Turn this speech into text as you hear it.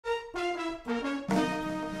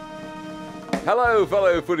Hello,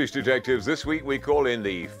 fellow footage detectives. This week we call in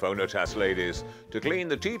the Phonotas ladies to clean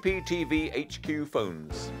the TPTV HQ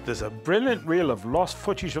phones. There's a brilliant reel of lost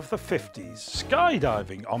footage of the 50s,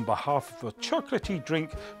 skydiving on behalf of a chocolatey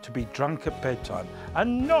drink to be drunk at bedtime,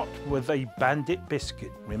 and not with a bandit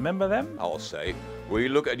biscuit. Remember them? I'll say. We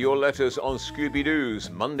look at your letters on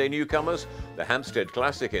Scooby-Doo's Monday Newcomers, the Hampstead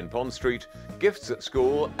Classic in Pond Street, gifts at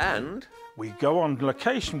school, and we go on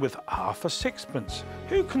location with half a sixpence.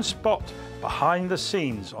 Who can spot behind the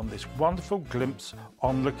scenes on this wonderful glimpse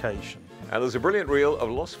on location? And there's a brilliant reel of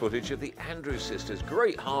lost footage of the Andrews sisters.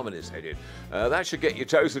 Great harmonies headed. That should get your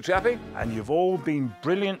toes a tapping. And you've all been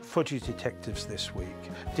brilliant footage detectives this week.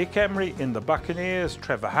 Dick Emery in The Buccaneers,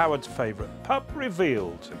 Trevor Howard's favourite pup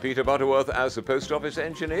revealed. And Peter Butterworth as the post office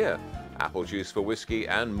engineer. Apple juice for whiskey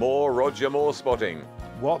and more Roger Moore spotting.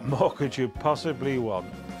 What more could you possibly want?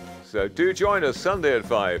 So do join us Sunday at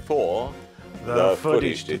 5 for The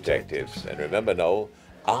Footage Detectives. And remember, Noel,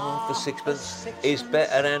 half a sixpence is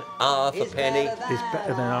better than half a penny. Is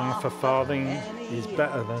better than half a farthing, is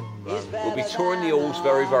better than one. We'll be touring the halls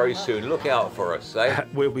very, very soon. Look out for us, eh?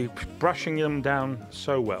 We'll be brushing them down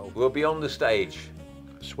so well. We'll be on the stage.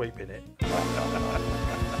 Sweeping it.